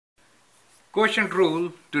Quotient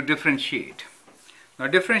rule to differentiate. Now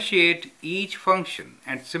differentiate each function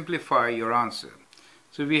and simplify your answer.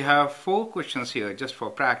 So we have 4 questions here just for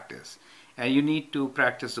practice, and you need to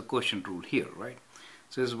practice the quotient rule here, right?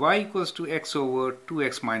 So it's y equals to x over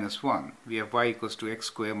 2x minus 1. We have y equals to x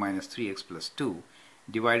squared minus 3x plus 2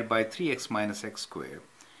 divided by 3x minus x squared,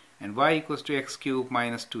 and y equals to x cubed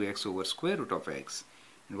minus 2x over square root of x,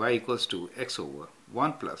 and y equals to x over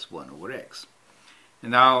 1 plus 1 over x.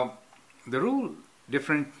 And now the rule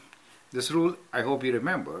this rule, I hope you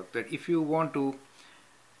remember that if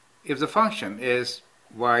the function is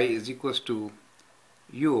y is equals to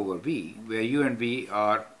u over v, where u and v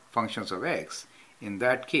are functions of x, in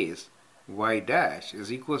that case y dash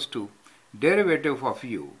is equals to derivative of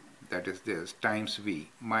u, that is this, times v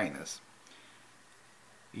minus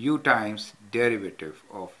u times derivative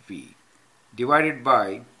of v divided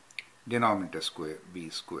by denominator square v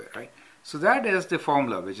square, right? So that is the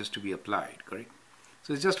formula which is to be applied, correct?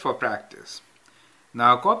 So it's just for practice.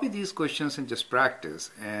 Now copy these questions and just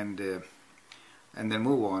practice, and then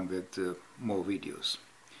move on with more videos.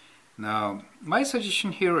 Now my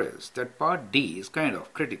suggestion here is that part D is kind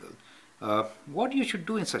of critical. What you should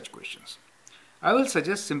do in such questions? I will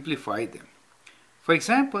suggest simplify them. For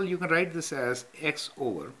example, you can write this as x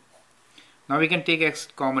over. Now we can take x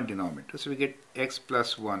common denominator, so we get x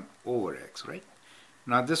plus 1 over x, right?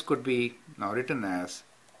 Now this could be now written as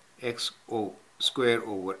x square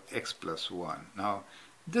over x plus 1. Now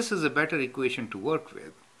this is a better equation to work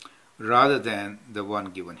with rather than the one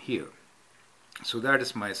given here. So that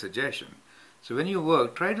is my suggestion. So when you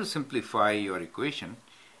work, try to simplify your equation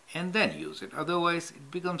and then use it. Otherwise it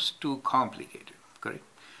becomes too complicated, correct?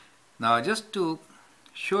 Now just to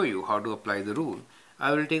show you how to apply the rule,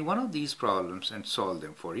 I will take one of these problems and solve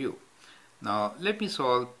them for you. Now let me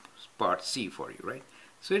solve part C for you, right?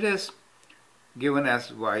 So it is given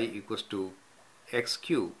as y equals to x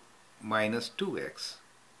cubed minus 2x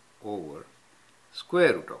over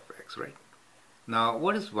square root of x, right? Now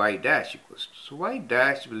what is y dash equals to? So y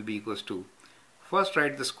dash will be equals to, first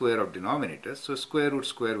write the square of denominator, so square root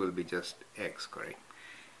square will be just x, correct?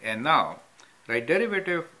 And now write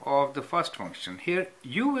derivative of the first function. Here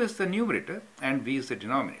u is the numerator and v is the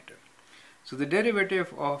denominator. So the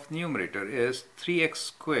derivative of numerator is 3x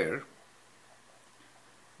squared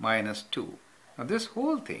minus 2. Now this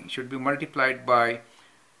whole thing should be multiplied by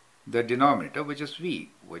the denominator, which is v,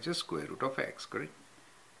 which is square root of x, correct?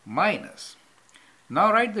 Minus.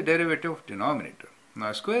 Now write the derivative of denominator.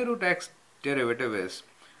 Now square root x derivative is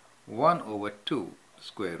 1 over 2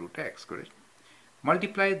 square root x, correct?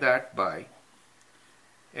 Multiply that by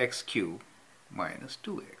x cubed minus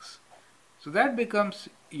 2x. So that becomes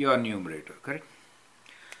your numerator, correct?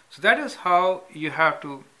 So that is how you have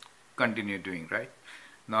to continue doing, right?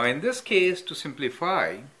 Now in this case, to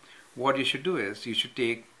simplify, what you should do is you should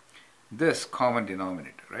take this common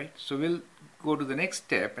denominator, right? So we'll go to the next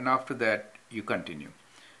step, and after that you continue.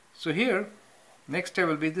 So here next step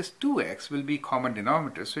will be this 2x will be common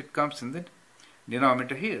denominator, so it comes in the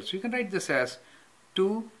denominator here. So you can write this as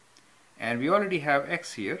 2, and we already have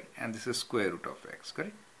x here, and this is square root of x,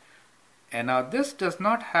 correct? And now this does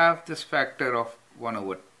not have this factor of 1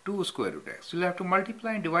 over 2 square root x. So you'll have to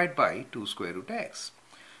multiply and divide by 2 square root x.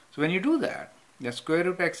 So when you do that, the square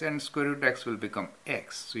root x and square root x will become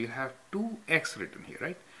x. So you'll have 2x written here,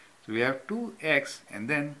 right? So we have 2x and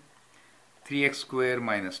then 3x squared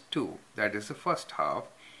minus 2. That is the first half.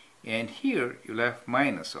 And here you'll have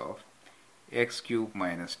minus of x cubed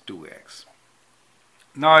minus 2x.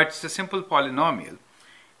 Now it's a simple polynomial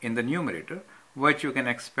in the numerator, which you can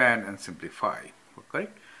expand and simplify,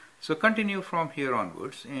 correct? So continue from here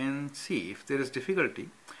onwards and see if there is difficulty.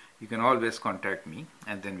 You can always contact me,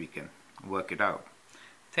 and then we can work it out.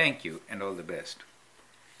 Thank you and all the best.